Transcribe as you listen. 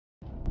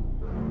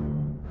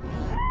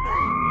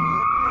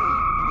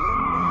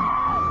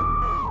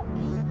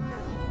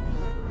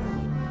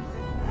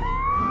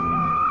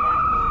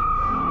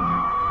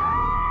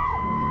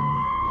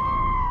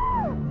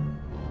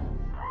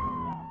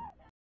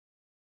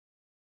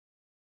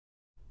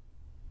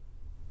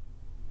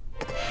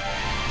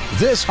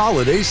This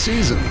holiday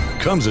season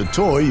comes a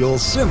toy you'll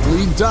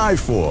simply die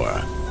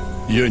for.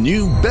 Your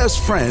new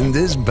best friend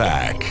is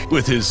back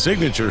with his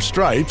signature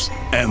stripes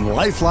and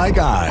lifelike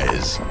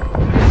eyes.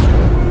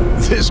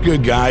 This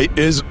good guy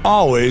is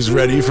always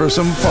ready for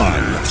some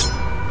fun.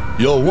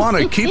 You'll want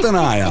to keep an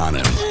eye on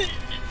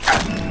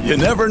him. You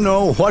never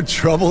know what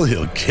trouble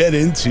he'll get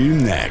into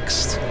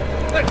next.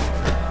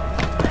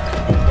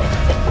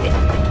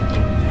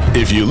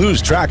 If you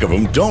lose track of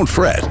him, don't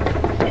fret.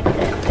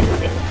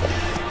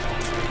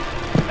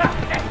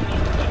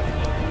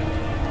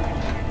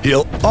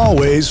 He'll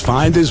always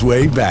find his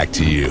way back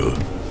to you.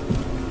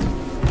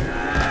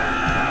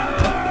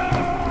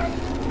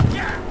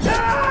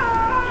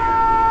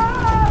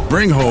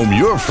 Bring home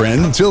your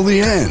friend till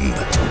the end.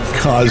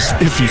 'Cause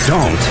if you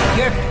don't...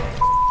 You're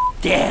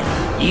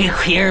dead. You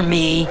hear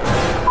me?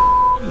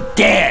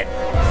 Dead.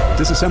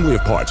 Disassembly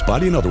of parts,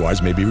 body and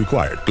otherwise, may be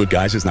required. Good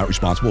Guys is not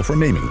responsible for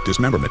maiming,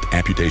 dismemberment,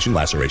 amputation,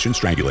 laceration,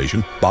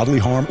 strangulation, bodily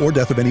harm, or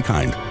death of any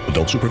kind.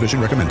 Adult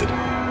supervision recommended.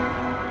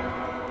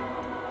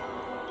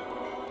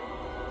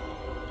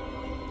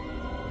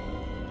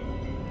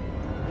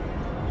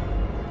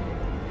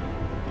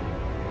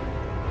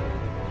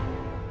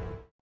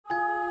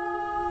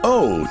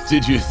 Oh,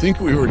 did you think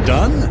we were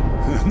done?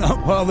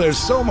 Not while there's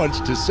so much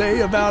to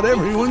say about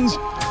everyone's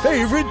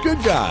favorite good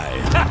guy.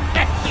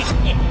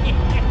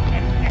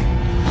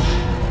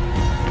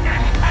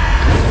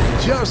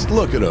 Just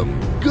look at him,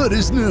 good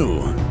as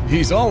new.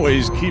 He's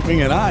always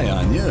keeping an eye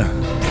on you.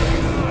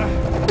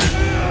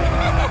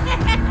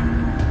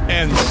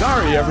 And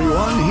sorry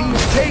everyone,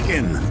 he's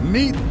taken.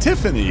 Meet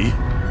Tiffany.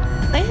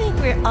 I think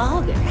we're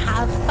all gonna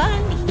have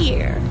fun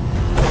here.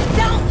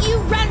 Don't you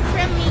run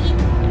from me!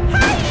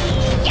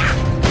 Hi-ya!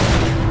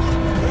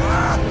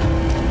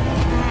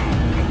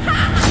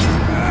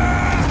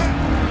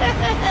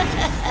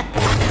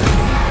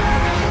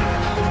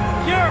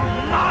 You're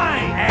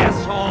mine,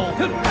 asshole.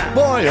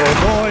 Boy, oh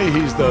boy,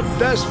 he's the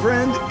best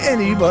friend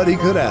anybody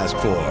could ask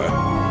for.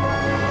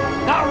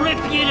 I'll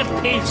rip you to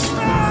pieces.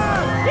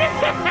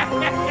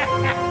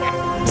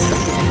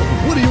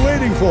 What are you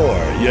waiting for?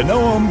 You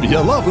know them, you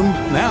love them,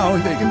 now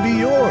they can be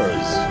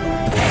yours.